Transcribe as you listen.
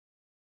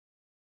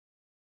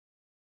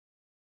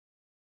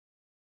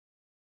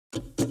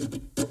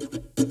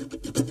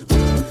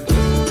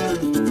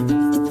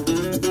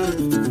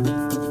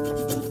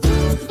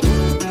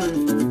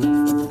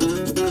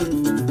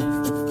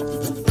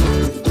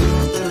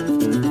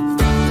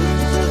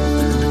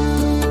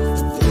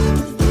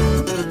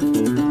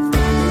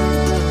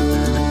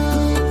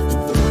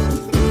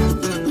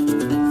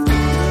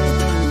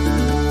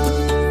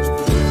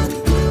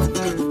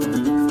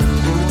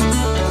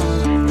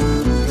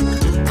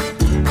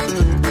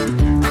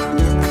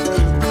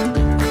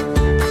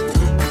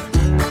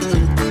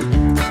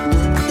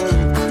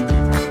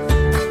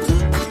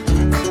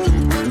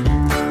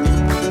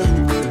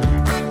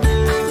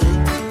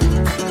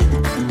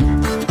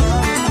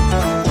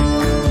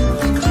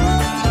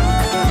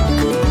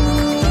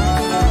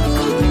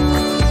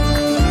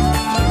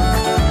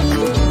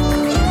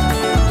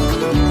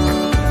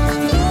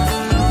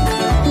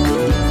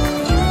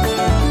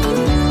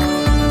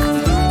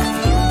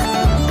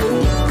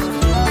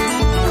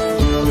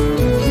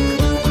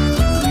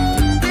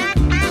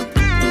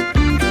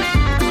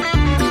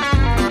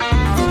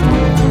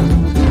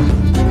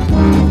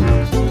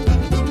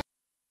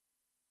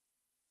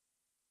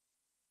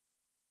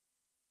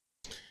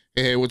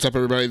Hey, what's up,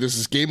 everybody? This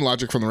is Game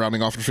Logic from the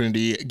Rounding Off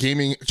Infinity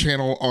gaming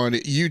channel on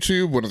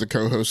YouTube, one of the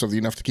co-hosts of the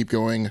Enough to Keep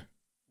Going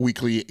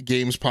weekly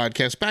games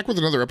podcast, back with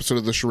another episode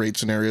of the Charade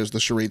Scenarios. The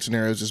Charade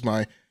Scenarios is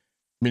my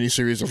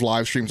mini-series of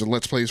live streams and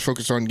Let's Plays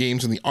focused on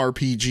games in the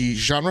RPG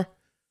genre.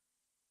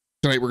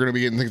 Tonight, we're going to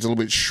be getting things a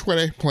little bit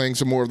sweaty, playing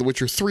some more of The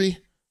Witcher 3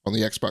 on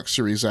the Xbox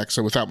Series X.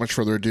 So without much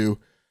further ado,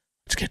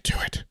 let's get to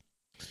it.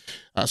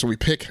 So we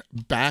pick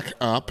back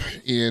up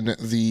in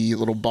the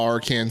little bar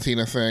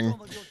cantina thing.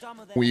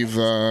 We've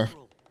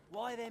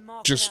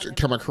just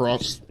come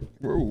across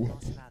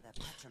the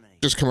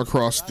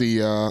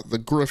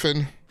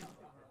Griffin,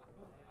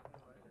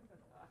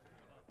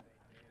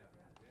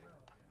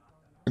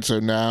 and so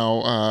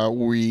now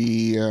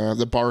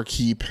the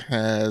barkeep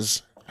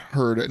has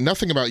heard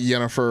nothing about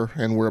Yennefer,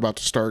 and we're about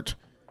to start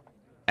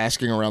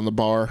asking around the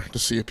bar to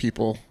see if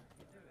people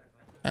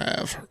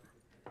have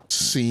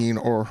seen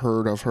or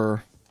heard of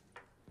her.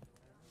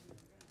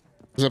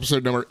 This is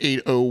episode number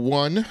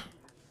 801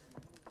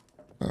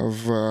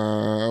 of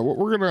what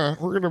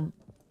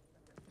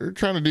we're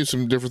trying to do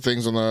some different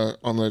things on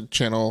the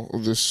channel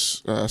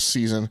this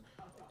season,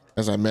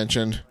 as I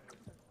mentioned.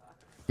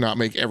 Not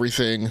make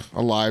everything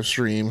a live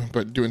stream,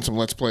 but doing some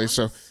Let's Play.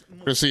 So we're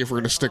gonna see if we're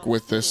gonna stick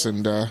with this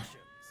and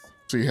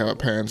see how it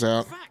pans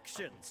out.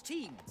 Factions,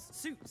 teams,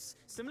 suits,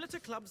 similar to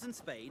clubs and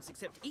spades,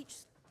 except each...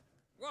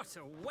 What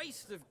a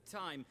waste of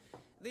time.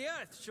 The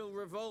Earth shall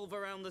revolve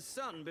around the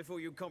sun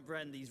before you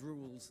comprehend these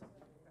rules.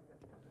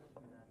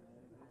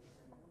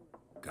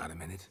 Got a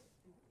minute?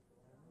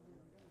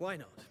 Why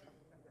not?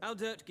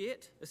 Aldert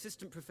Geert,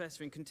 Assistant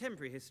Professor in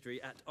Contemporary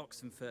History at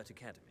Oxenfurt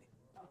Academy.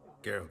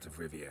 Geralt of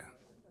Rivia,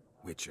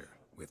 Witcher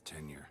with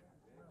tenure.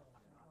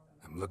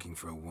 I'm looking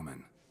for a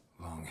woman.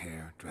 Long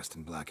hair, dressed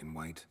in black and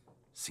white.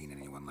 Seen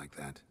anyone like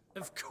that?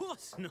 Of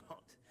course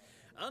not.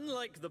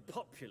 Unlike the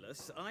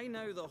populace, I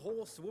know the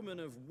horsewoman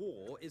of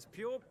war is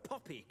pure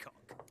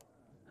poppycock.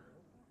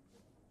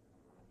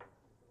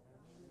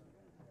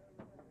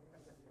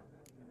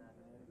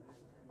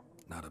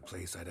 Not a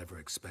place I'd ever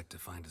expect to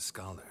find a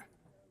scholar.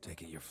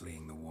 Take it you're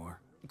fleeing the war?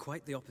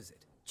 Quite the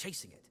opposite.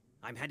 Chasing it.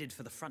 I'm headed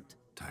for the front.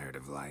 Tired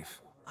of life?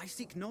 I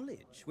seek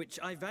knowledge, which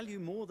I value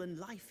more than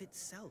life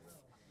itself.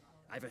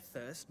 I've a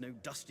thirst no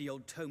dusty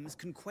old tomes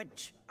can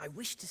quench. I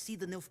wish to see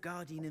the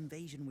Nilfgaardian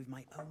invasion with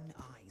my own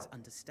eyes,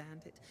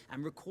 understand it,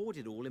 and record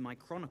it all in my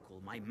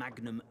chronicle, my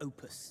magnum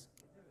opus.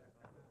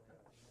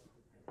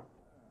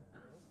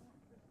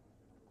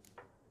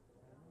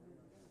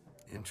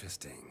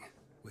 Interesting.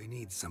 We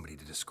need somebody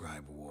to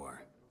describe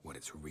war, what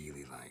it's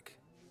really like.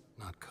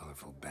 Not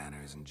colorful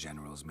banners and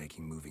generals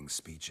making moving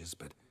speeches,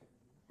 but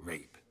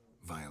rape,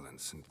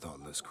 violence, and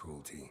thoughtless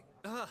cruelty.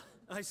 Ah,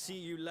 I see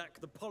you lack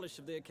the polish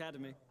of the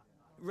Academy.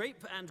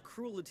 Rape and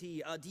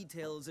cruelty are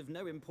details of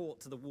no import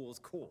to the war's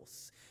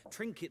course.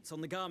 Trinkets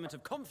on the garment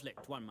of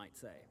conflict, one might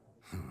say.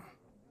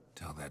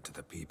 Tell that to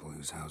the people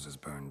whose houses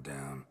burned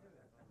down.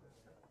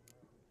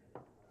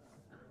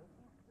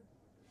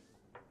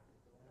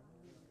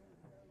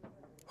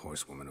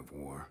 Horsewoman of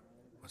war.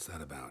 What's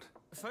that about?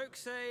 Folk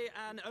say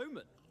an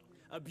omen.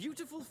 A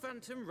beautiful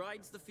phantom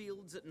rides the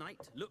fields at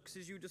night, looks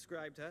as you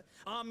described her.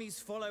 Armies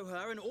follow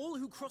her, and all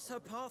who cross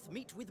her path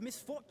meet with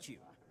misfortune.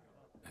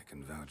 I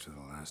can vouch for the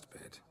last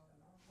bit.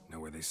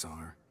 Know where they saw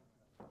her?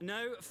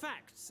 No,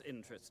 facts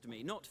interest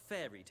me, not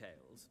fairy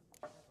tales.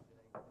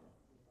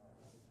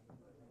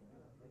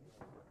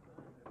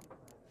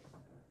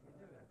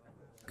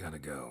 Gotta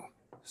go.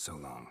 So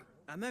long.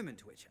 A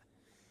moment, Witcher.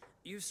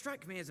 You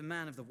strike me as a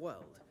man of the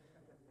world.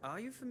 Are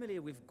you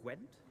familiar with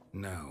Gwent?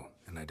 No,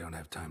 and I don't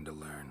have time to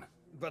learn.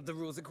 But the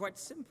rules are quite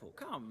simple.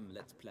 Come,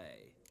 let's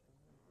play.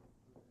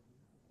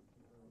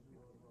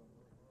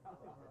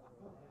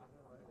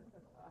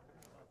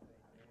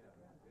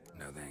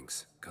 No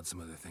thanks. Got some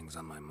other things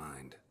on my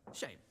mind.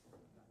 Shame.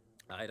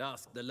 I'd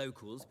ask the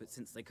locals, but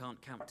since they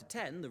can't count to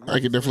 10, I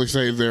can definitely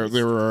say there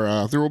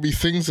will be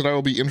things that I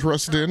will be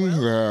interested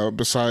in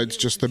besides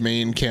just the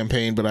main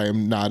campaign, but I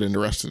am not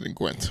interested in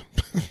Gwent.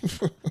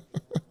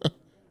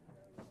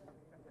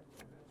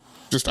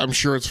 Just, I'm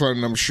sure it's fun,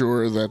 and I'm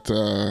sure that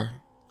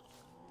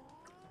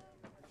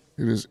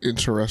it is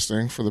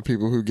interesting for the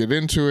people who get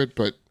into it,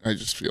 but I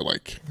just feel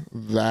like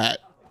that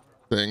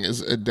thing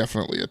is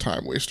definitely a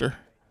time waster.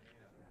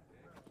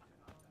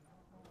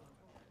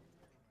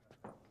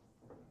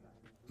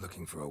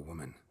 Looking for a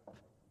woman.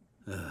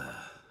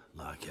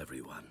 Like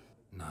everyone.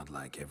 Not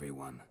like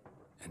everyone.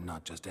 And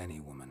not just any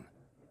woman.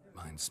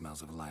 Mine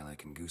smells of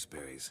lilac and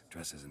gooseberries,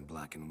 dresses in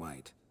black and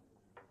white.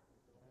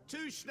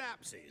 2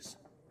 schnapsies.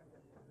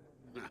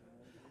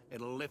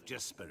 It'll lift your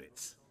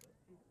spirits.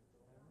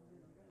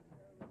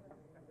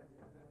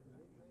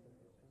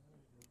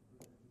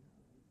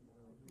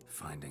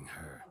 Finding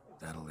her,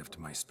 that'll lift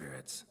my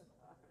spirits.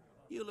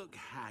 You look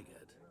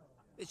haggard.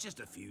 It's just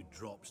a few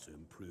drops to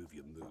improve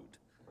your mood.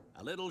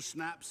 A little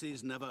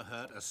schnapsies never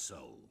hurt a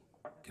soul.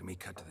 Can we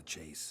cut to the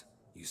chase?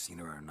 You seen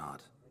her or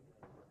not?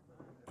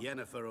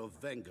 Yennefer of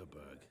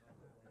Vengerberg.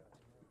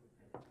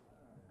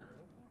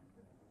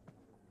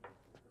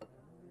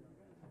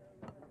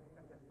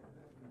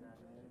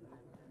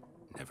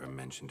 Never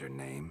mentioned her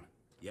name.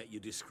 Yet you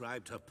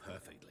described her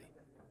perfectly.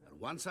 And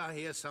once I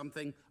hear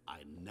something,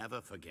 I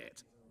never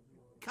forget.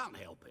 Can't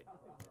help it.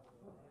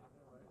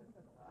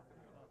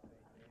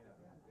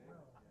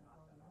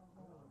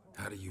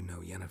 How do you know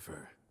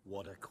Yennefer?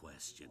 What a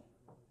question.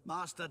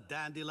 Master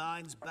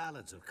Dandelion's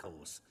ballads, of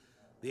course.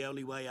 The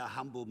only way a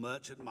humble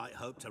merchant might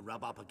hope to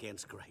rub up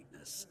against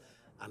greatness.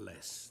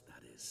 Unless,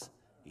 that is,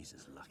 he's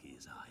as lucky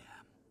as I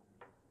am.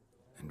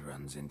 And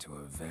runs into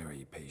a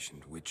very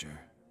patient witcher.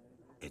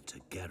 Into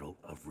Geralt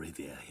of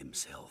Rivia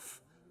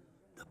himself.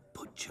 The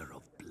Butcher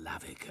of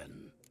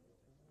Blaviken.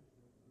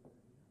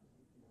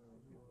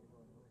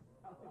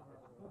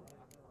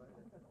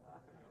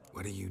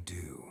 What do you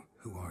do?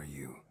 Who are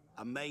you?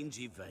 A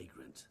mangy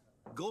vagrant.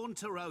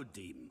 Gaunter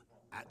Odim,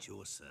 at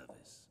your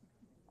service.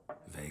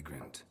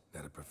 Vagrant.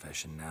 That a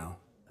profession now?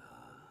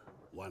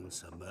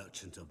 Once a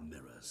merchant of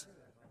mirrors.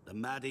 The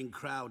madding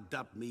crowd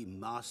dubbed me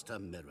Master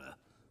Mirror,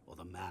 or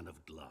the Man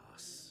of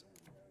Glass.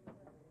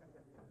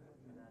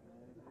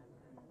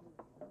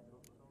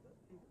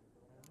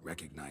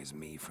 Recognize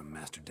me from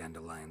Master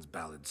Dandelion's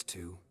ballads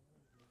too?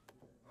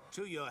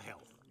 To your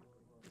health.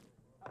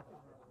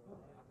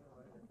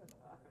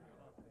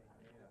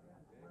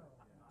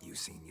 You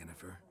seen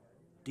Yennefer?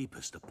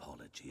 Deepest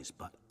apologies,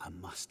 but I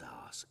must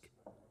ask.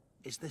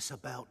 Is this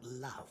about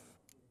love?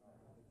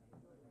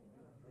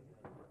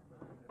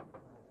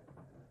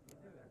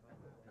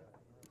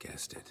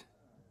 Guessed it.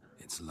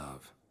 It's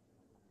love.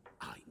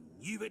 I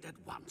knew it at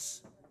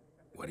once.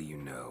 What do you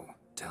know?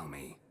 Tell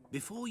me.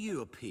 Before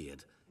you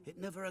appeared, it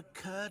never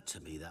occurred to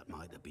me that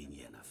might have been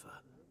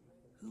Yennefer.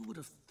 Who would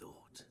have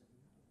thought?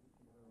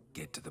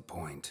 Get to the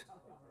point.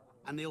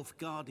 An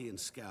Nilfgaardian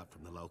scout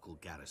from the local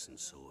garrison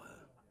saw her.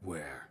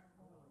 Where?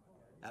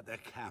 At their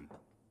camp.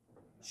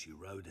 She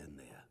rode in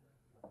there.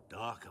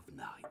 Dark of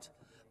night.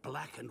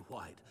 Black and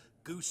white.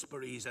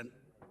 Gooseberries and...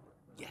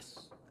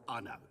 Yes,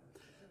 I know.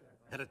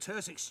 Had a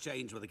terse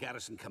exchange with the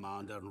garrison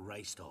commander and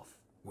raced off.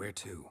 Where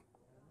to?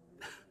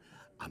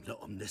 I'm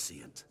not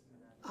omniscient.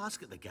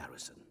 Ask at the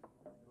garrison.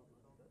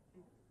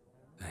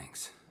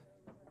 Thanks.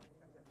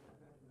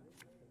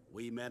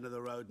 We men of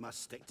the road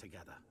must stick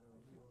together.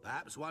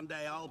 Perhaps one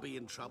day I'll be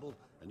in trouble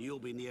and you'll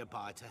be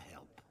nearby to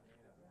help.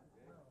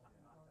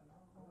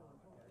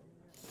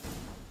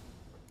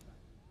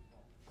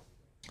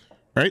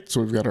 All right,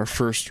 so we've got our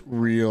first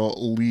real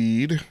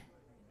lead.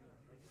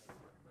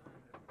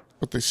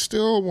 But they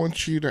still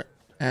want you to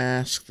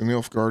ask the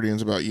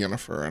Nilfgaardians about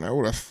Yennefer, and I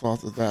would have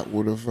thought that that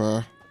would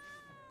have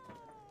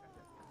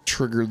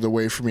triggered the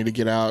way for me to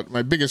get out.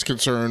 My biggest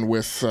concern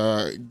with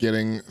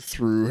getting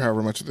through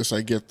however much of this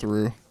I get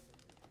through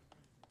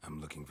I'm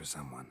looking for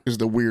someone. is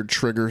the weird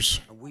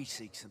triggers. And we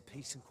seek some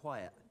peace and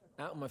quiet.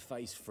 Out of my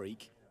face,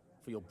 freak.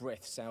 For your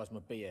breath sours my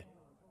beer.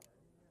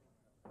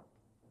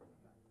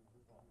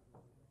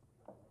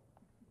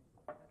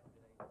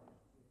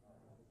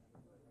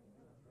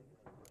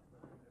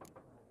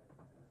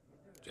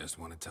 Just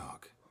want to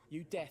talk.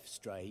 You deaf,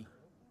 Stray?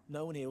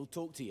 No one here'll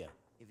talk to you.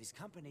 If it's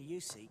company you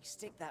seek,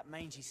 stick that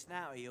mangy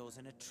snout of yours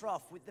in a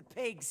trough with the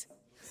pigs.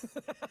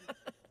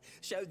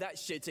 Show that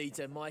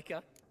shit-eater,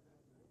 Micah.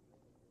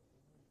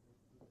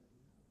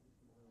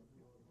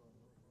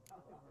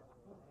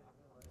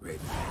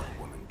 Raven-haired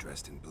woman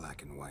dressed in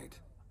black and white.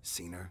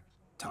 Seen her?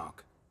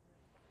 Talk.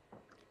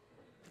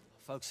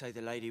 Folks say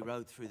the lady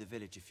rode through the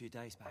village a few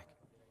days back.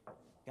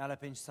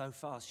 Galloping so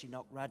fast she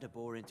knocked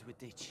Radabor into a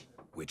ditch.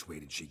 Which way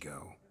did she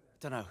go?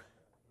 Dunno.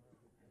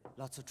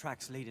 Lots of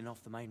tracks leading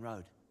off the main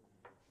road.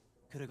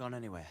 Could have gone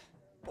anywhere.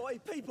 Oi,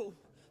 people!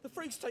 The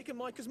freak's taken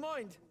Micah's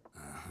mind!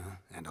 Uh-huh.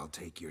 And I'll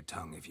take your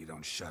tongue if you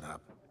don't shut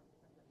up.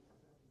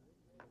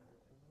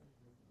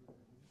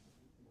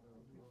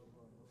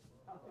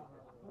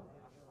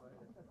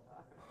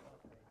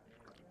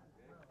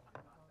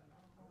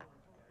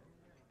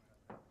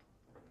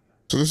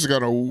 So this has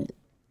got a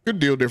good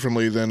deal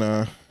differently than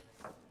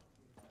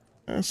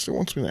it still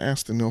wants me to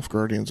ask the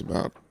Nilfgaardians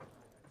about.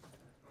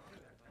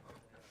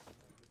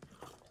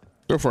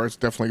 So far it's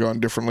definitely gone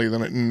differently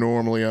than it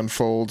normally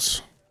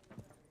unfolds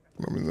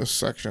when I'm in this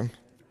section.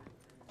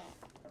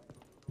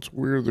 It's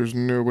weird there's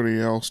nobody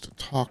else to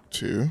talk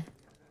to.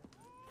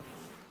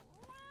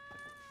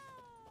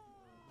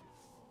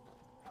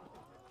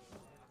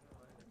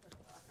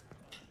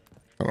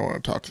 I don't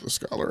want to talk to the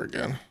scholar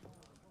again.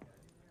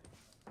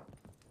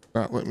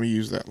 Not let me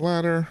use that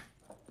ladder.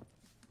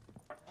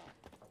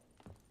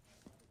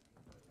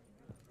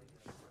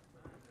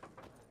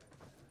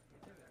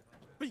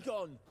 Be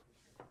gone.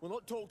 We'll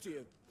not talk to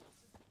you.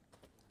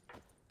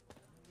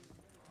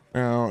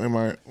 Now, am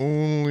I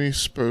only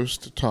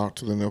supposed to talk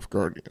to the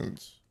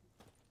Nilfgaardians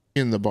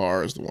in the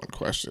bar is the one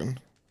question.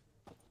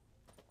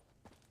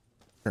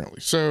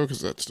 Apparently so, because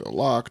that's still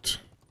locked.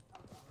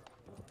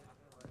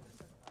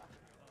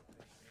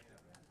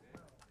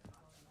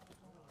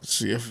 Let's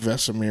see if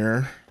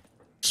Vesemir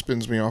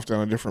spins me off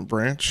down a different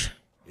branch.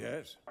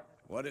 Yes?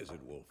 What is it,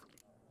 Wolf?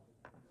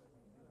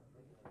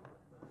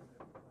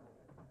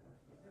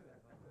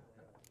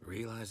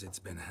 Realize it's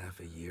been half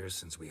a year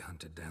since we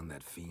hunted down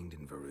that fiend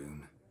in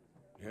Varun.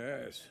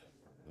 Yes.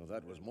 Well,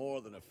 that was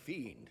more than a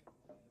fiend.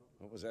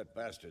 What was that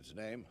bastard's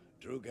name?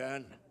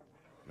 Drugan?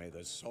 May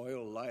the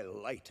soil lie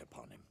light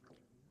upon him.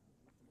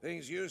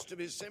 Things used to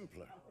be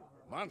simpler.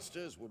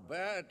 Monsters were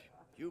bad,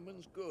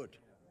 humans good.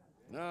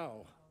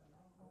 Now,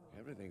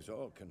 everything's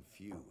all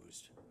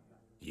confused.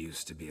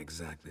 Used to be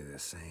exactly the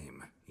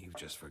same. You've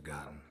just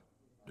forgotten.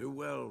 Do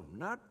well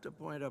not to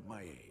point up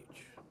my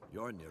age.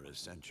 You're near a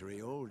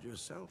century old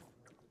yourself.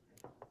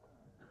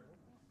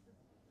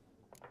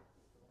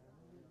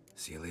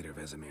 See you later,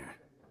 Vesemir.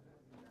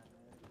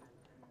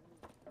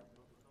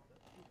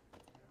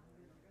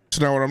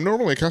 So now what I'm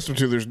normally accustomed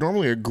to, there's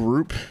normally a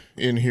group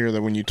in here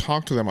that when you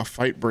talk to them, a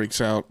fight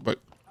breaks out, but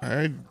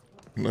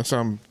unless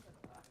I'm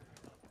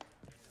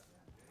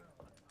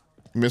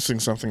missing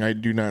something, I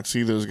do not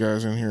see those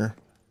guys in here.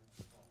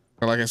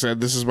 But like I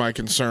said, this is my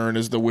concern,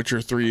 is The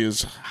Witcher 3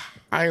 is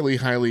highly,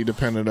 highly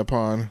dependent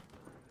upon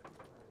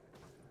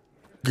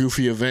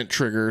goofy event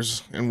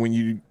triggers, and when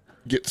you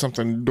get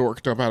something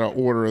dorked up out of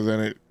order,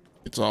 then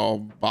it's all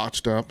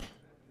botched up.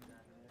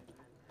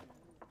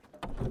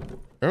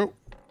 Oh.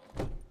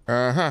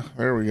 Uh-huh,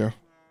 there we go.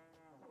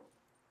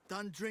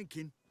 Done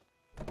drinking?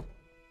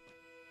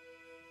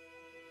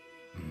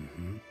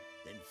 Mm-hmm.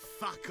 Then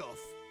fuck off.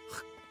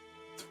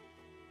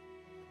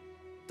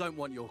 Don't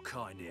want your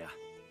kind here.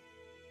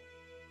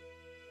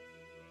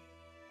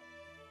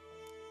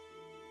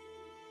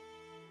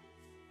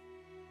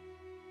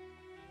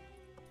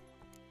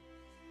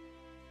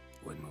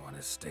 Wouldn't want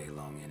to stay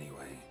long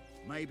anyway.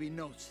 Maybe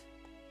not.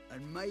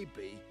 And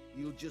maybe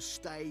you'll just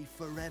stay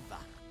forever.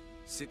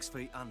 6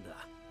 feet under.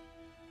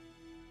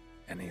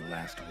 Any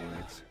last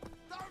words?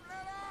 Don't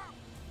let up!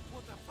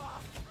 What the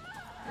fuck?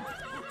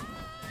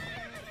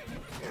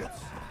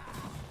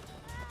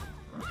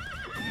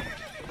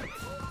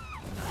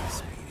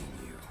 Nice meeting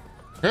you.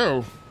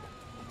 Oh.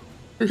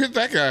 Who hit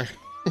that guy?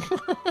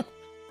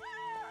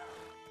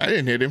 I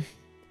didn't hit him.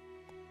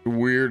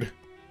 Weird.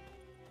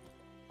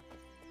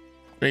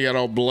 He got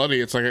all bloody.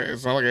 It's not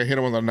like I hit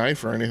him with a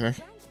knife or anything.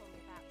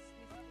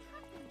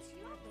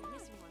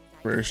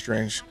 Very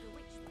strange.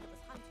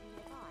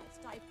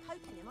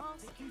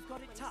 You've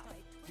got it tough.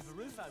 You've a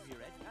roof over your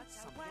head,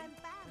 that's something.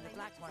 And the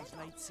Black Ones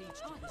laid siege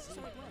to the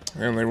city.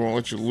 And they won't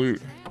let you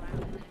loot.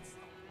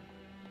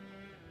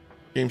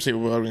 Game save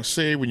will be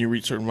saved when you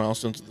reach certain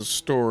milestones of the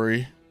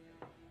story.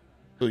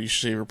 So you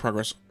should save your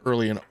progress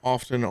early and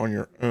often on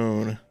your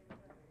own.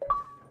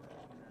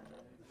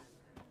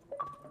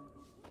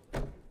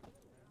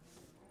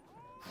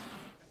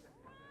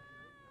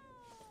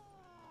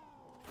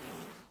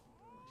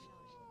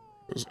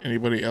 Is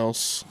anybody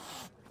else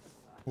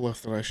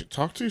left that I should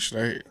talk to?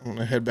 I'm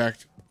gonna head back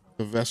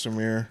to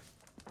Vesemir.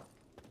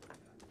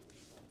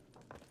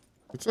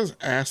 It says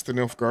ask the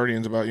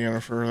Nilfgaardians about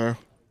Yennefer, though.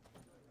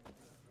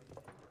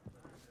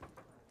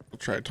 I'll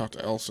try to talk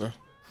to Elsa.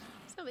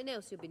 Something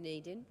else you'll be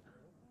needing.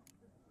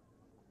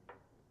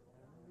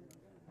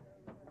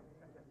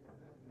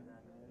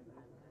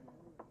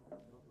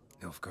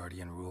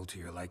 Nilfgaardian rule to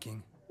your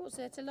liking? What's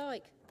there to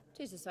like?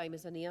 'Tis the same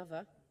as any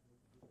other.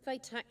 They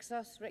tax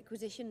us,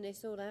 requisition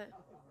this or that.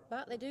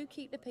 But they do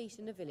keep the peace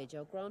in the village,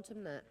 I'll grant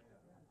them that.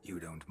 You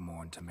don't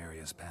mourn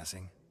Temeria's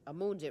passing? I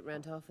mourned it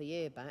round half a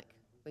year back,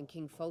 when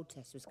King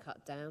Foltest was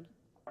cut down.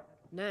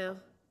 Now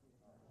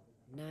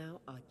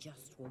I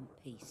just want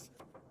peace.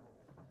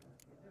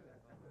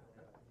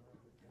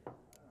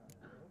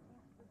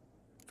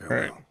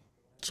 Alright,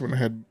 so I'm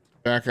gonna head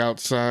back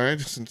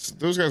outside. Since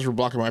those guys were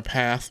blocking my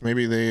path,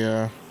 maybe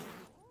they,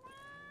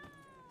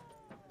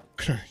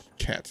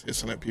 cats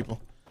hissing at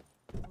people.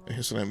 They're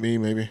hissing at me,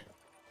 maybe.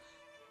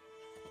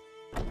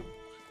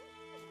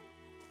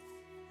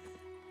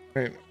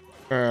 Right,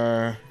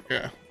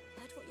 yeah.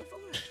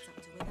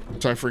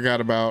 So I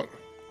forgot about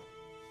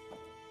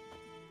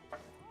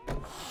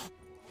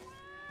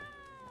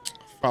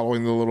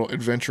following the little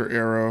adventure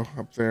arrow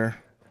up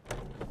there.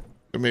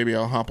 So maybe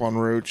I'll hop on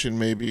Roach and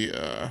maybe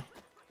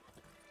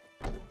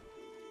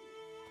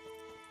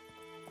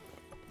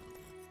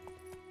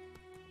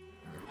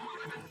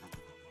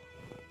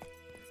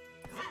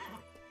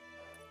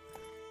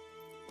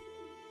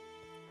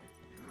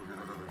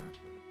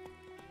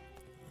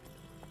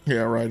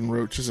yeah, riding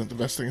Roach isn't the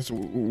best thing. It's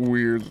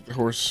weird that the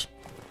horse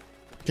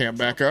can't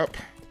back up.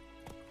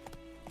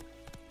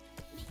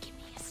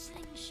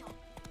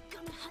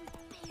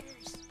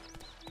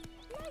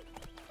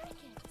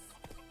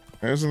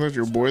 Isn't that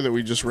your boy that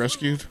we just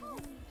rescued?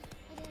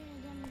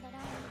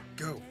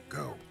 Go,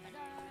 go.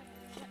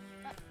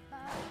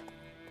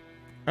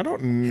 I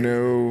don't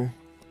know.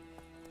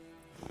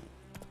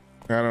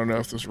 I don't know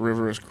if this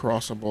river is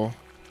crossable.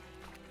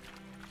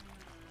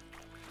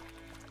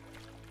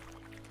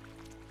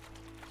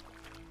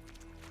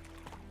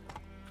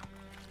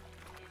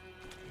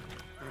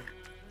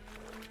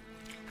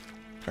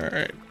 All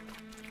right,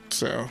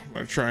 so I'm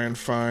gonna try and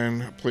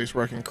find a place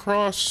where I can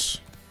cross.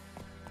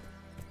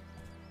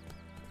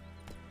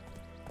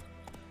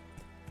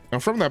 Now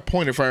from that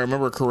point, if I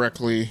remember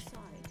correctly,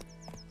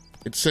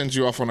 it sends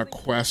you off on a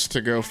quest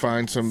to go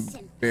find some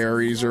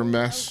berries or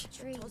mess.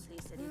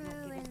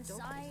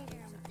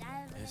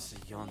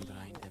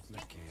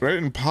 But I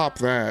didn't pop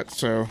that,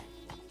 so.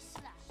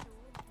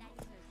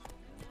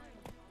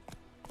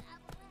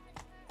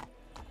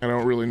 I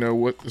don't really know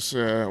what this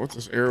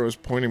arrow is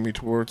pointing me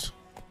towards.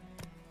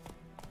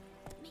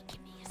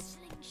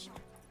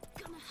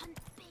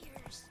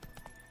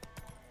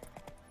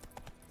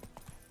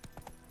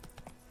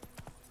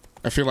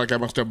 I feel like I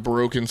must have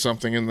broken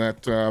something in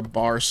that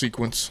bar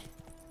sequence.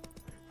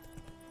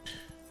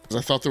 'Cause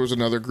I thought there was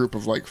another group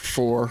of like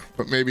 4,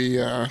 but maybe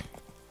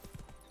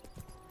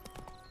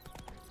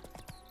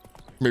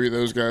maybe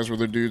those guys were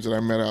the dudes that I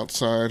met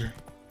outside.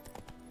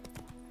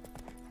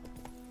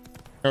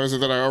 How is it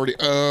that I already?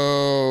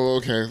 Oh,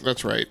 okay,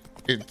 that's right.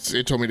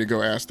 It told me to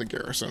go ask the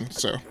garrison,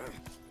 so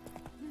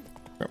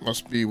that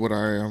must be what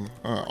I am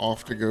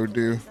off to go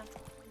do.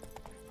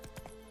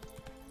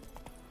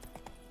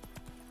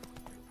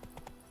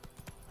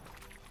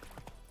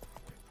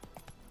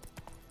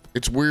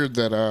 It's weird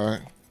that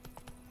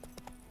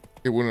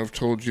it wouldn't have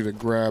told you to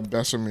grab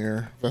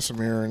Vesemir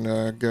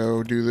and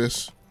go do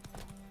this.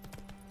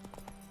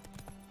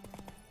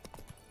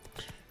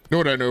 You know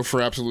what I know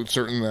for absolute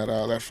certain, that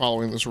that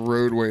following this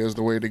roadway is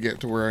the way to get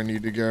to where I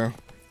need to go.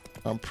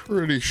 I'm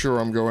pretty sure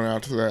I'm going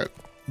out to that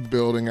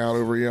building out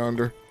over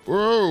yonder.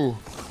 Whoa!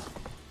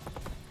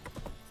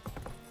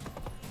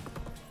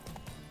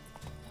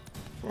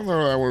 I don't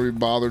know if I want to be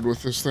bothered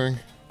with this thing.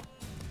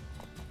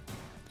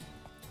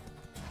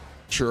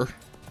 Sure.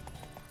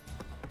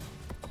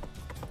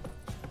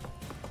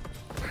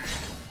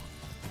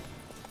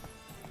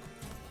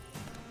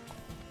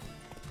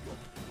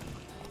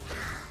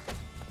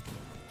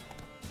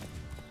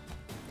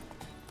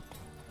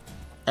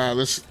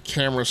 This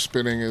camera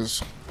spinning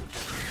is...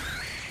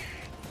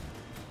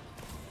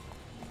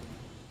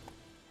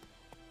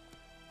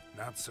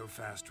 Not so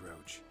fast,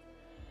 Roach.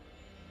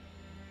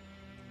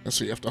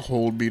 So you have to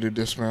hold B to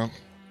dismount.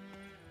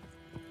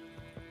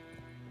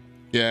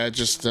 Yeah,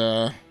 just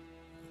on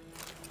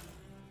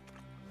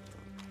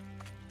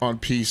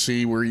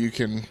PC where you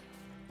can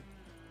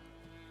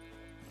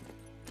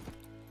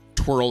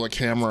twirl the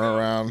camera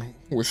around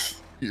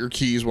with your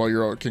keys while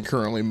you're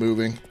concurrently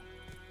moving.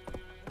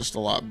 Just a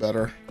lot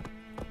better.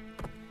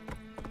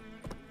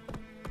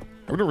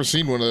 I've never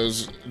seen one of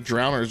those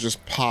drowners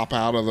just pop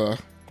out of the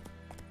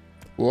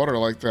water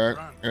like that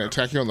and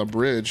attack you on the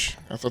bridge.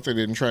 I thought they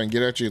didn't try and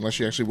get at you unless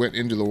you actually went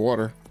into the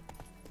water.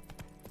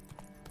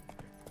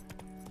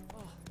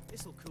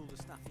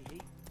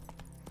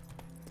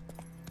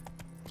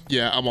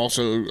 Yeah, I'm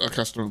also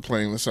accustomed to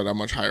playing this at a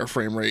much higher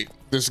frame rate.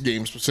 This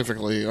game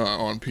specifically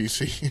on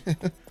PC.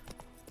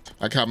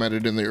 I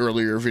commented in the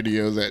earlier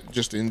video that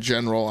just in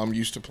general, I'm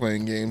used to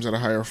playing games at a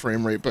higher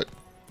frame rate, but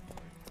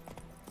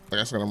like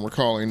I said, I'm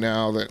recalling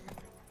now that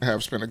I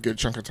have spent a good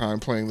chunk of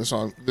time playing this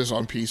on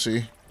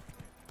PC.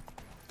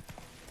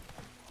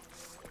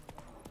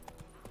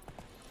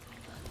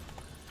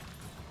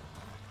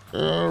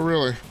 Oh,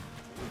 really?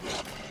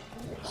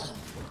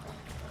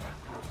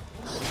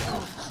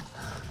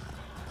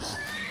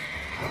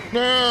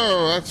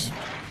 No, that's...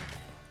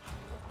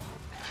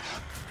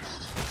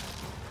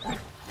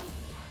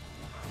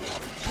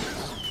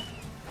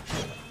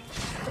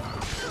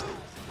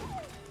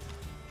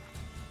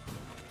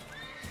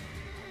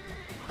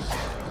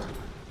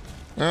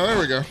 Oh, there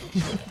we go.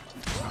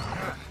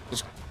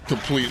 Just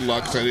complete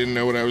luck 'cause I didn't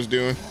know what I was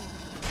doing.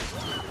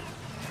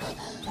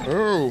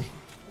 Oh.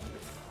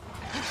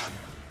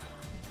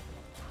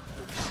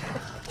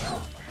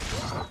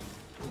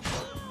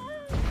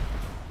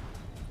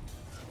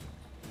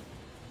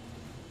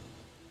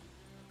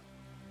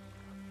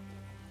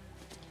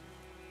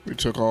 We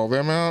took all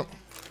them out.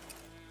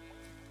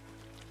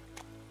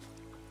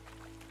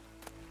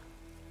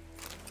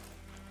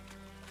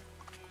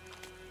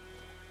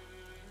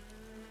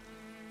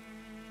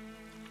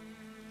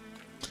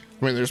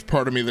 I mean, there's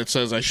part of me that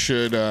says I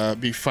should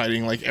be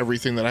fighting like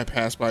everything that I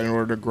pass by in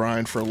order to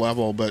grind for a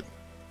level, but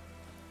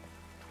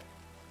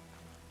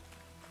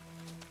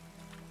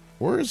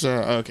where's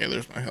okay,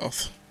 there's my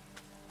health.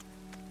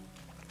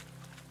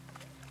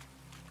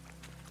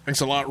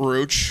 Thanks a lot,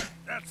 Roach.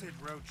 That's it,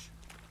 Roach.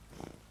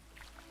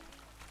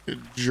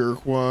 Good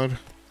jerkwad.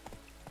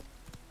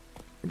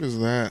 What is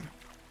that?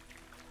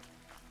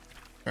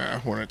 Ah,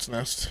 hornet's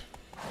nest.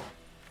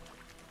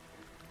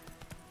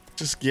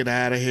 Just get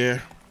out of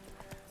here.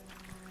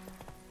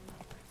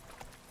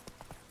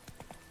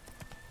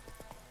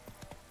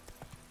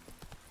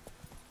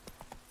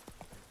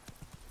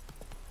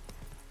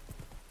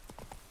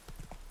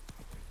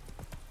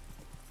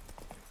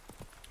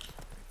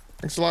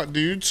 Thanks a lot,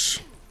 dudes.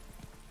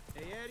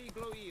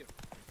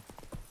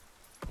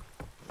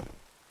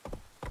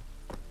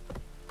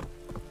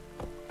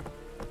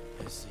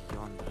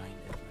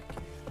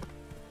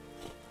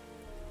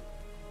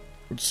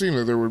 It would seem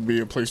that there would be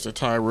a place to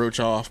tie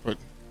Roach off, but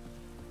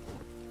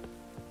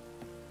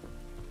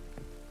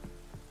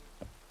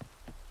I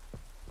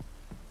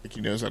think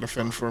he knows how to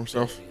fend for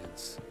himself.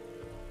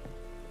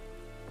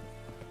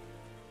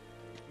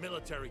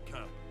 Military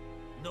camp.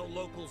 No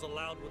locals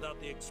allowed without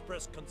the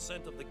express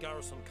consent of the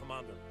garrison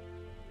commander.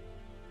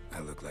 I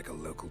look like a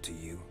local to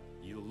you?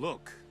 You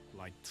look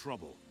like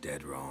trouble.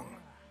 Dead wrong.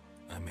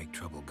 I make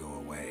trouble go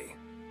away.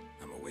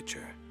 I'm a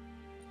witcher.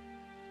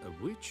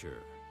 A witcher?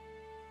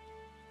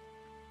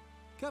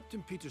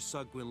 Captain Peter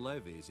Sagwin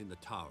Levy is in the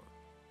tower.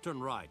 Turn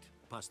right,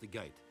 past the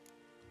gate.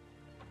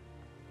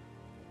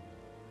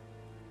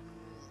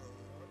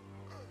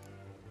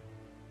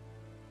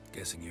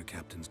 Guessing your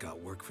captain's got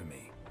work for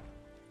me.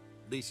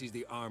 This is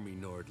the army,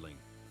 Nordling.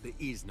 There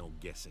is no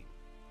guessing.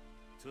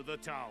 To the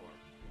tower.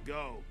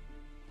 Go.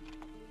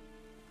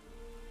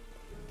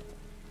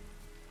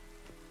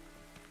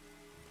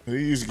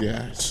 These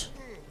guys.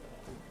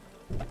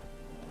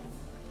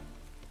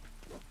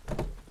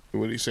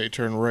 What do you say?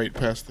 Turn right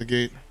past the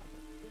gate.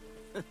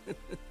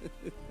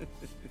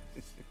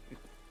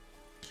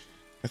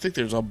 I think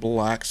there's a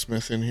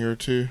blacksmith in here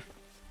too.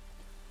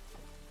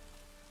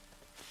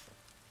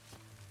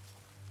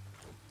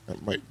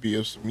 That might be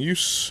of some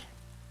use.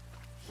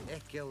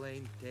 We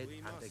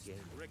must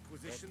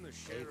requisition the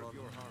share of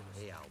your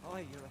harvest.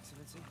 Aye, Your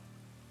Excellency.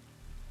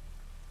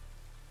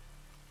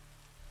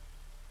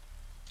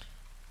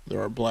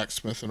 There are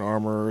blacksmith and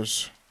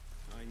armorers.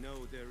 I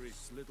know there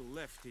is little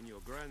left in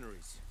your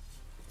granaries.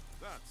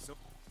 But so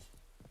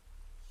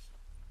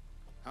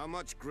how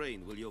much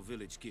grain will your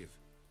village give?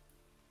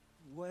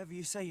 Whatever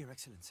you say, Your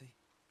Excellency.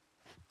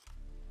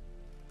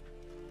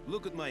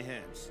 Look at my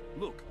hands.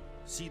 Look.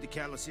 See the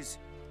calluses?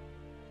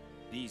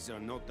 These are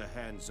not the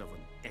hands of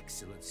an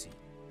excellency,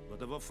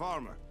 but of a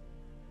farmer.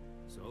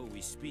 So we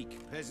speak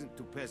peasant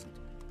to peasant.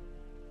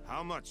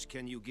 How much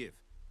can you give?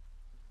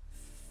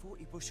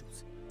 40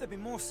 bushels. There'd be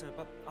more, sir,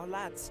 but our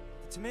lads,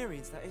 the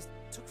Temerians, that is,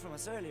 took from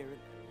us earlier and...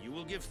 You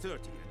will give 30,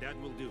 and that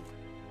will do.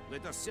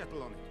 Let us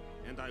settle on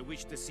it, and I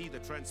wish to see the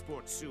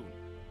transport soon.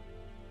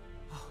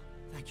 Oh,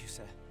 thank you,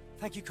 sir.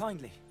 Thank you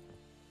kindly.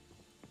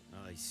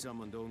 I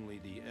summoned only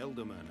the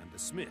Elderman and the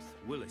smith,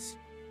 Willis.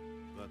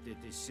 But it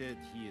is said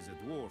he is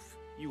a dwarf.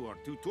 You are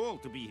too tall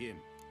to be him.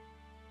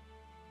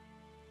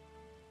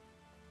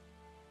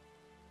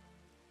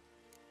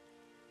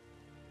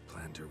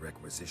 Plan to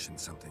requisition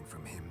something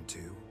from him,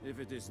 too? If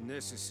it is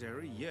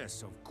necessary,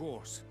 yes, of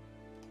course.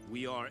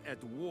 We are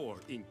at war,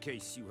 in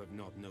case you have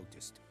not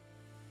noticed.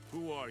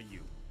 Who are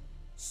you?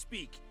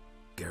 Speak.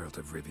 Geralt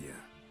of Rivia,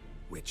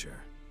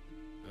 Witcher.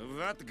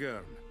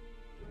 Vatgern.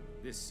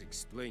 This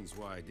explains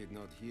why I did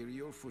not hear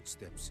your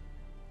footsteps.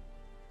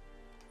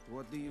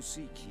 What do you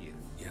seek here?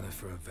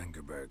 Yennefer of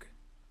Vengerberg.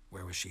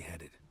 Where was she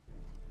headed?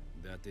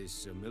 That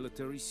is a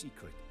military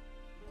secret.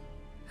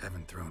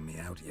 Haven't thrown me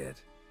out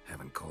yet.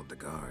 Haven't called the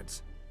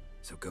guards.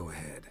 So go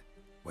ahead.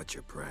 What's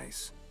your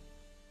price?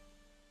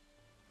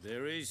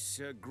 There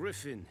is a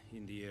griffin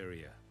in the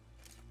area.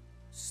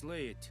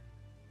 Slay it.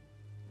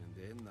 And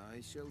then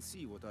I shall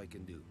see what I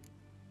can do.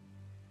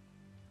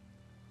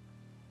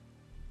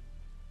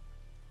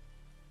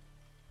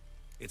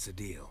 It's a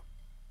deal.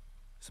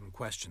 Some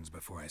questions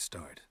before I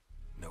start.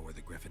 Know where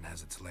the griffin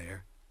has its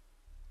lair?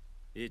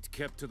 It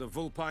kept to the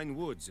Vulpine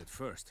Woods at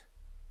first.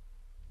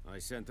 I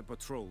sent a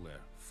patrol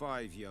there,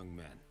 5 young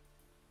men.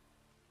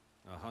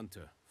 A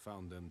hunter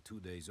found them 2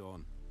 days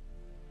on.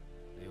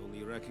 They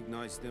only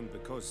recognized them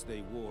because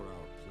they wore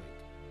our plate.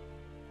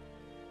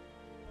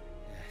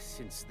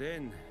 Since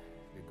then,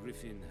 the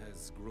griffin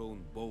has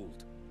grown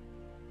bold.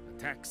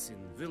 Attacks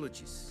in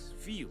villages,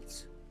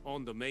 fields,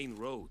 on the main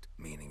road.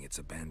 Meaning it's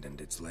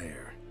abandoned its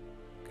lair.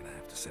 Gonna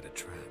have to set a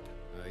trap.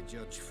 I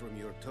judge from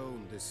your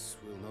tone this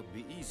will not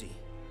be easy.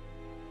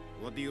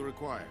 What do you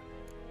require?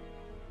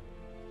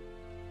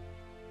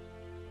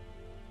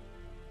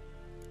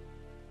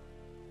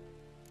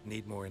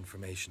 Need more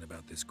information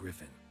about this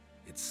griffin.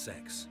 Its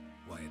sex,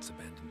 why it's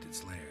abandoned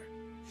its lair.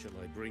 Shall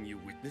I bring you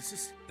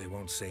witnesses? They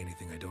won't say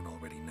anything I don't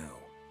already know.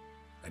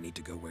 I need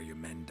to go where your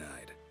men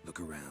died.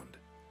 Look around.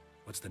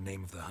 What's the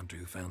name of the hunter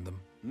who found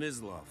them?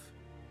 Mislov.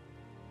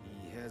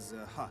 has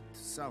a hut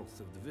south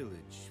of the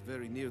village,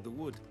 very near the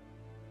wood.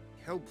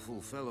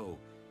 Helpful fellow.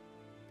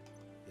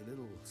 A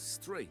little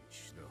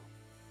strange, though.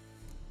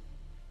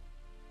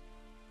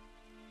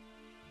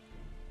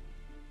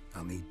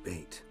 I'll need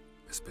bait,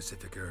 a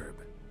specific herb,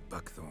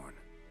 buckthorn.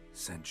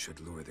 Scent should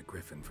lure the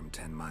griffin from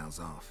 10 miles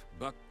off.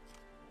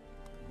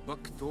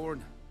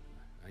 Buckthorn?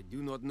 I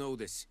do not know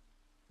this,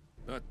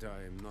 but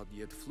I am not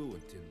yet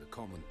fluent in the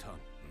common tongue.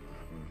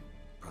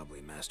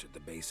 Probably mastered the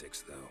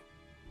basics, though.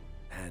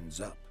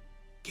 Hands up.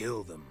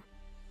 Kill them.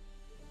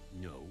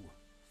 No.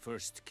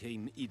 First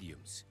came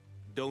idioms.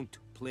 Don't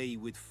play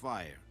with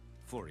fire,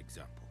 for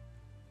example.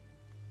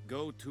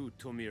 Go to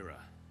Tomira,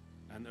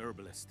 an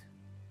herbalist.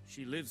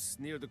 She lives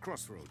near the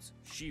crossroads.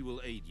 She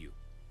will aid you.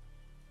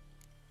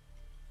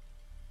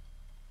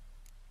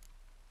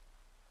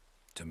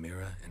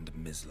 Tomira and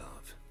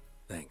Mislav.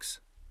 Thanks.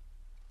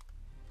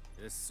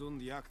 Es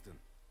sind Jagden.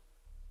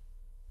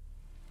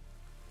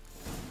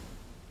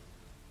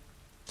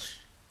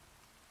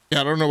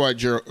 Yeah, I don't know why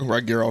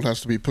Geralt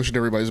has to be pushing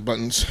everybody's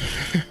buttons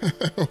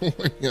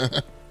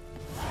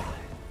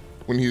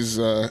when he's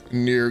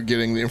near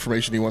getting the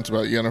information he wants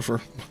about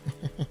Yennefer.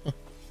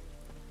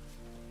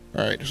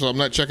 Alright, so I'm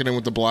not checking in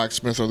with the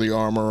blacksmith or the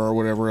armor or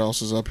whatever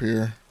else is up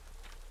here,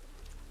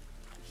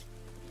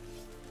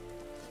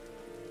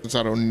 since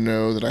I don't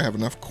know that I have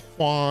enough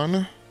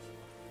Quan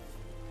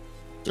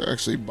to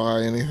actually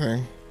buy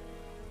anything.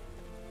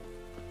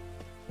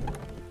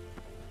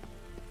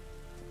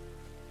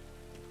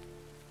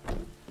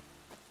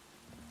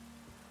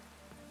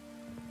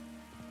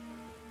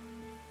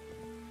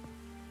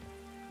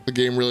 The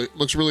game really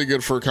looks really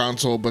good for a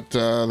console, but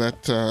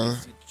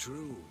that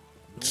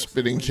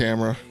spitting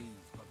camera.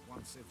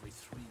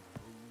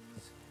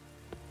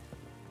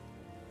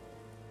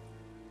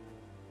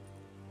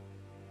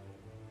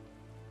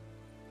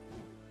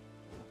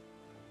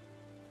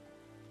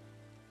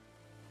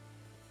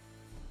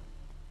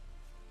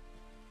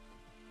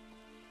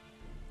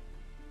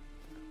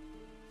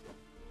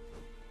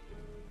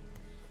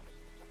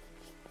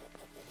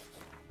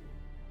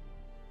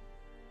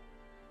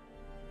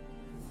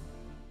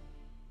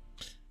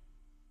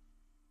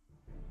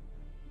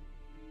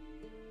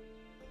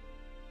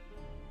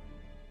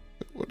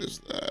 What is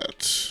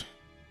that?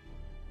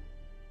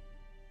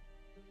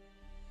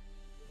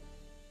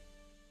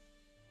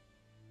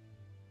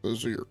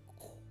 Those are your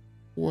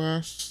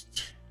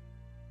quests.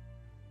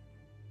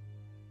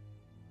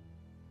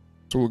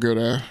 So we'll go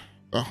to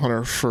the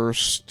hunter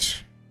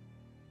first.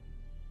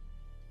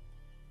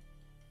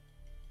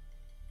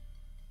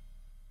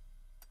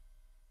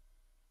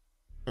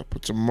 That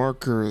puts a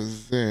marker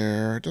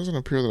there. It doesn't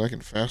appear that I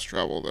can fast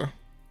travel though.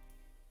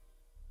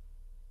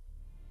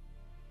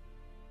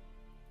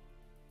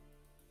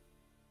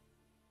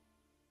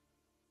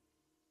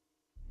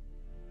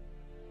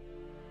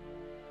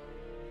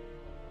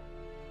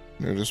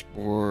 Notice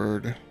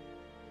board.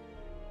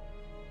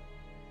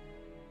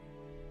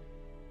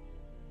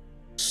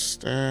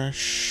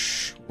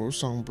 Stash.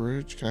 Wosong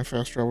Bridge. Can I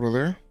fast travel to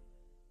there?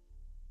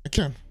 I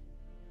can.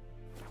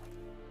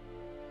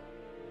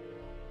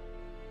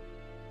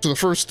 So the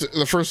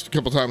first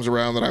couple times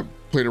around that I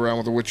played around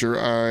with The Witcher,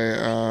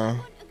 I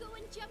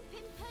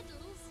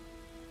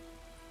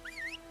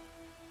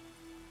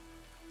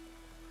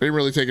didn't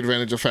really take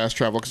advantage of fast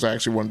travel because I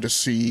actually wanted to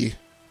see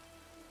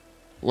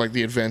like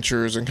the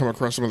adventures and come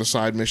across some of the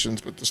side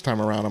missions, but this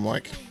time around I'm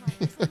like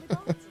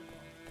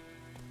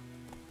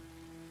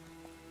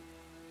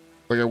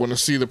like I want to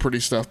see the pretty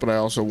stuff, but I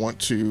also want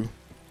to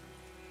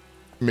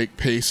make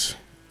pace,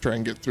 try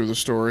and get through the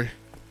story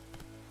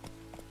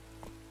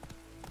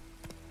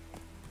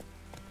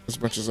as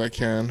much as I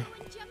can.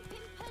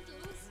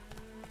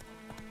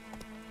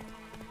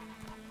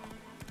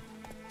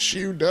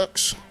 Shoo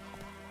ducks.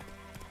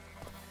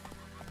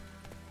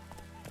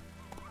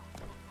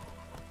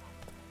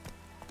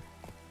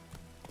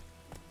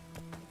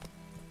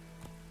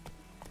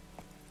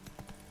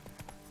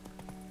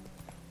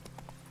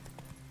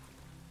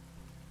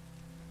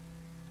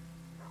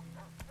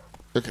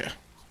 Okay,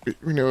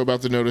 we know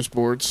about the notice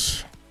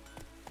boards.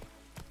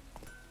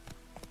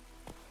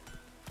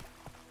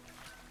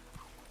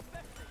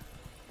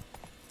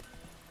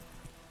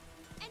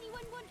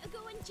 Anyone want to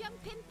go and jump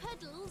in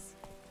puddles?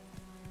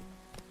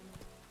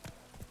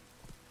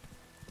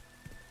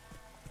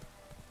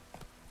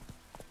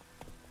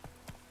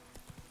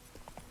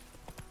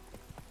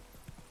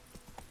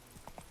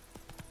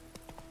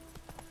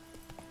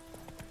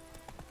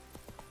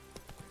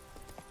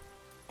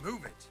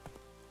 Move it.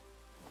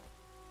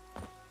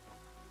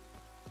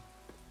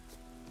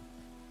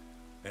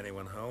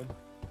 Anyone home?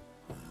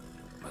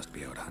 Must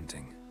be out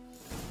hunting.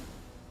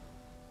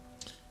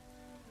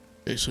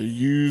 Okay, so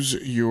use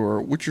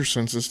your Witcher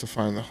senses to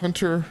find the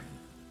hunter.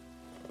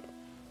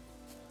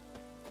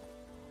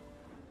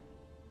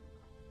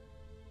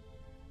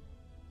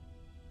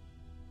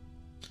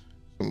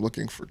 I'm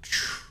looking for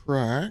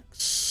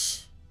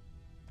tracks.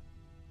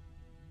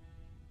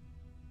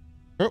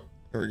 Oh,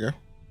 there we go.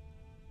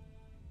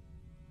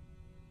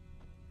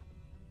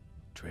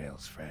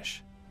 Trail's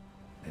fresh.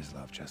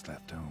 Mislav just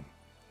left home.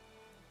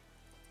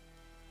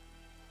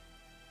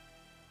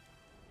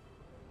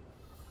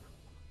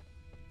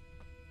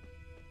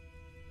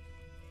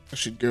 I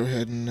should go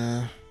ahead and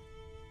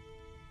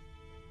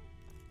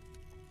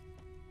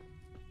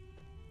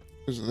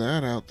there's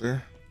that out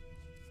there.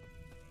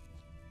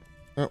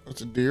 Oh,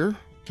 it's a deer.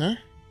 Okay.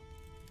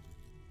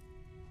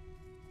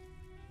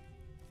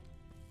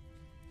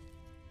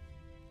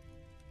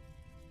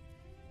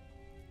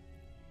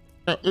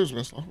 Oh, there's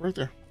Mislaw right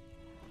there.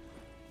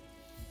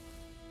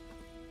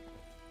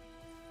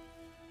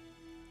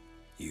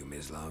 You,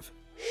 Mislav?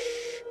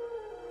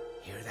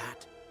 Hear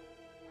that?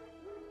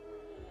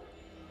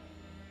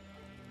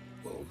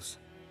 Wolves?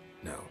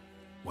 No.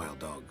 Wild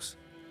dogs.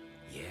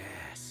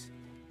 Yes.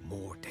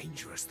 More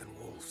dangerous than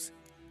wolves.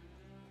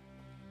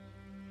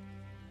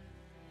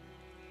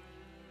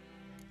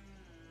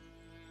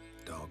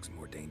 Dogs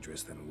more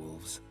dangerous than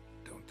wolves?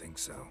 Don't think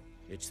so.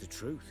 It's the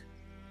truth.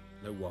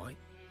 Know why?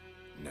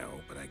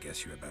 No, but I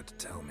guess you're about to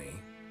tell me.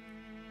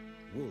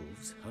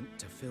 Wolves hunt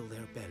to fill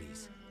their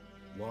bellies.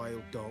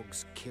 Wild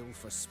dogs kill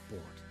for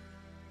sport.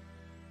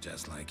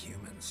 Just like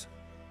humans.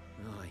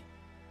 Aye.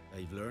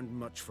 They've learned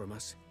much from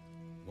us.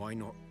 Why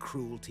not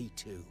cruelty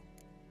too?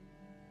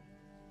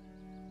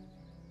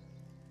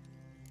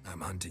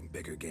 I'm hunting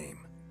bigger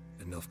game.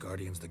 The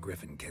Nilfgaardians the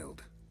Griffin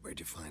killed. Where'd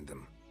you find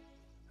them?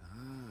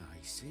 Ah,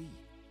 I see.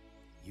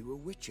 You a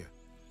witcher.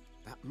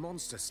 That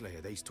monster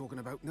slayer they's talking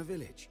about in the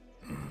village.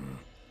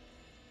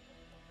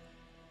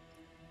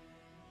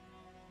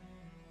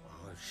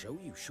 I'll show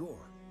you, sure.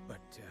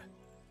 But,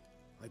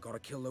 I gotta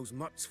kill those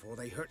mutts before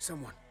they hurt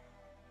someone.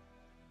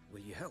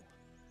 Will you help?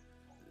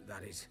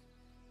 That is,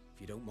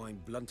 if you don't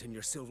mind blunting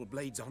your silver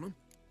blades on them.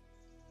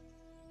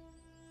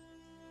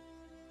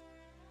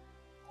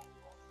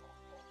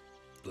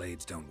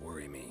 Blades don't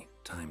worry me.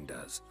 Time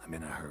does. I'm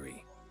in a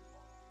hurry.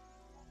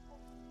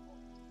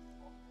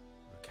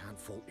 I can't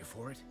fault you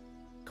for it.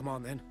 Come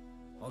on then.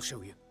 I'll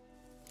show you.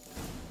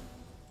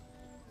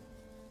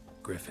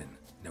 Griffin,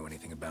 know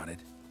anything about it?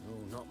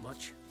 Oh, not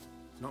much.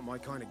 It's not my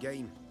kind of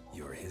game.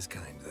 You're his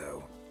kind,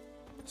 though.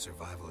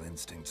 Survival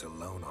instincts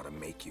alone ought to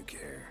make you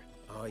care.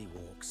 I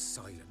walk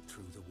silent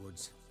through the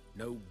woods.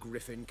 No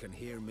griffin can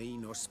hear me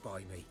nor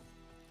spy me.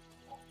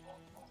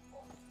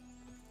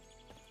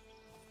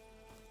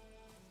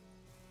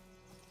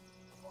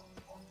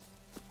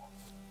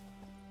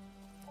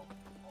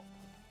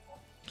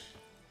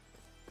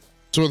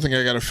 So one thing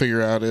I got to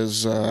figure out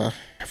is,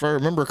 if I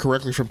remember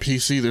correctly from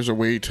PC, there's a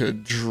way to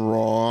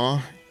draw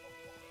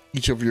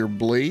each of your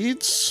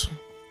blades.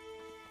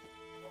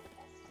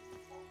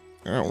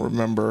 I don't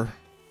remember.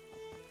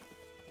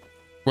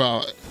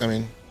 Well, I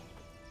mean,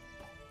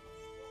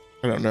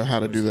 I don't know how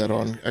to do that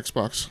on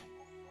Xbox.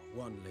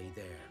 One lay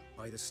there,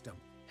 by the stump,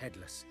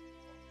 headless.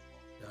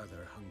 The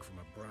other hung from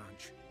a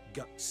branch,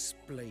 guts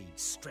splayed,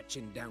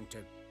 stretching down to...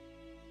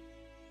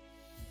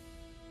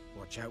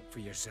 Watch out for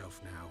yourself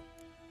now.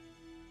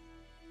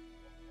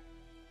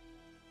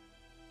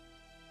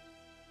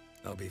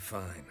 I'll be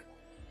fine.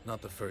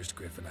 Not the first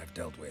Griffin I've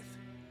dealt with.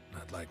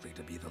 Not likely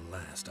to be the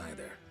last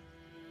either.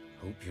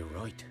 Hope you're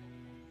right.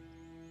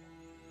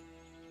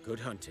 Good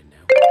hunting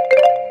now.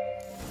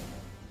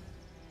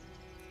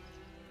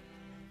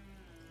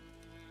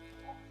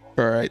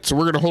 All right, so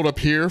we're gonna hold up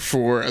here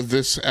for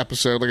this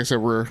episode. Like I said,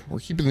 we're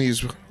keeping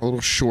these a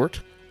little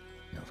short.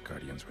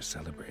 Nilfgaardians were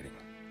celebrating.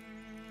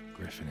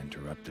 Griffin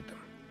interrupted them.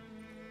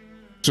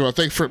 So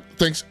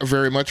thanks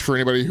very much for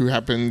anybody who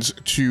happens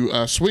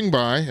to swing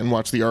by and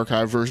watch the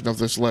archive version of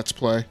this Let's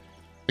Play.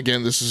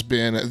 Again, this has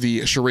been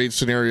the Charade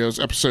Scenarios,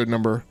 episode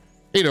number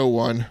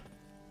 801.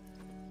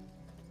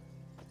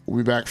 We'll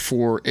be back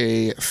for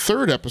a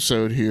third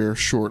episode here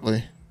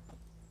shortly.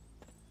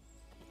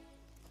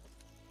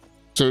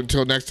 So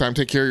until next time,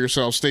 take care of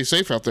yourselves, stay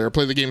safe out there,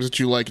 play the games that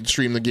you like, and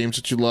stream the games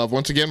that you love.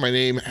 Once again, my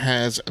name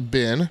has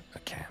been...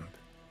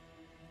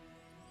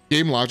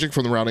 Game Logic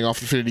from the Rounding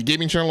Off Infinity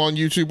Gaming channel on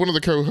YouTube, one of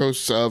the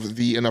co-hosts of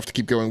the Enough to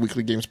Keep Going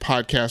Weekly Games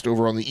podcast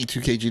over on the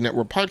E2KG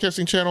Network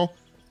podcasting channel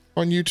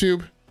on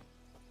YouTube.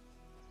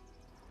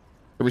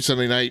 Every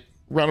Sunday night,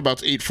 around about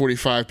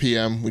 8:45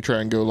 p.m., we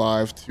try and go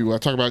live to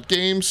talk about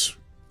games,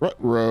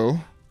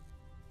 retro,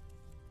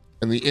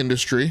 and the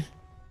industry.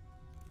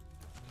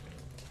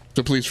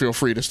 So please feel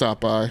free to stop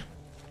by.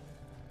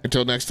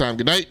 Until next time,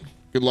 good night,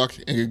 good luck,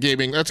 and good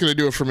gaming. That's going to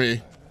do it for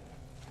me.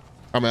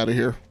 I'm out of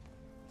here.